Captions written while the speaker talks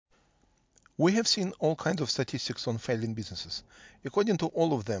We have seen all kinds of statistics on failing businesses. According to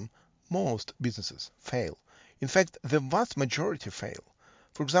all of them, most businesses fail. In fact, the vast majority fail.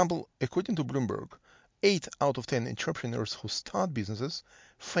 For example, according to Bloomberg, 8 out of 10 entrepreneurs who start businesses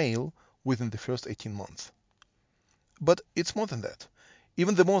fail within the first 18 months. But it's more than that.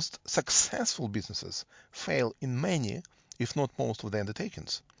 Even the most successful businesses fail in many, if not most, of their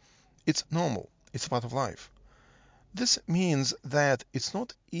undertakings. It's normal, it's part of life. This means that it's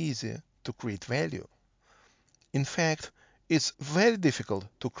not easy to create value. In fact, it's very difficult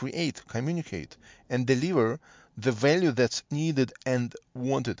to create, communicate, and deliver the value that's needed and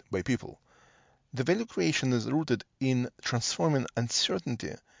wanted by people. The value creation is rooted in transforming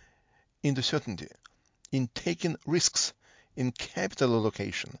uncertainty into certainty, in taking risks, in capital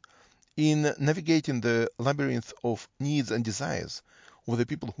allocation, in navigating the labyrinth of needs and desires of the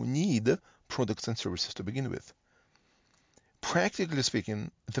people who need products and services to begin with. Practically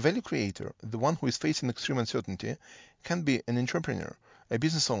speaking, the value creator, the one who is facing extreme uncertainty, can be an entrepreneur, a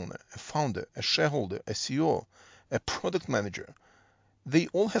business owner, a founder, a shareholder, a CEO, a product manager. They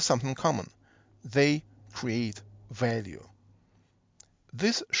all have something in common. They create value.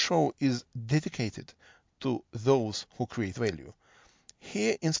 This show is dedicated to those who create value.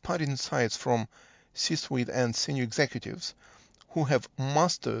 Hear inspiring insights from C-suite and senior executives who have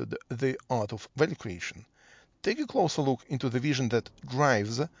mastered the art of value creation. Take a closer look into the vision that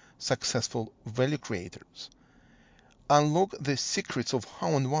drives successful value creators. Unlock the secrets of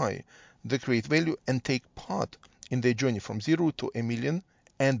how and why they create value and take part in their journey from zero to a million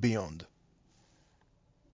and beyond.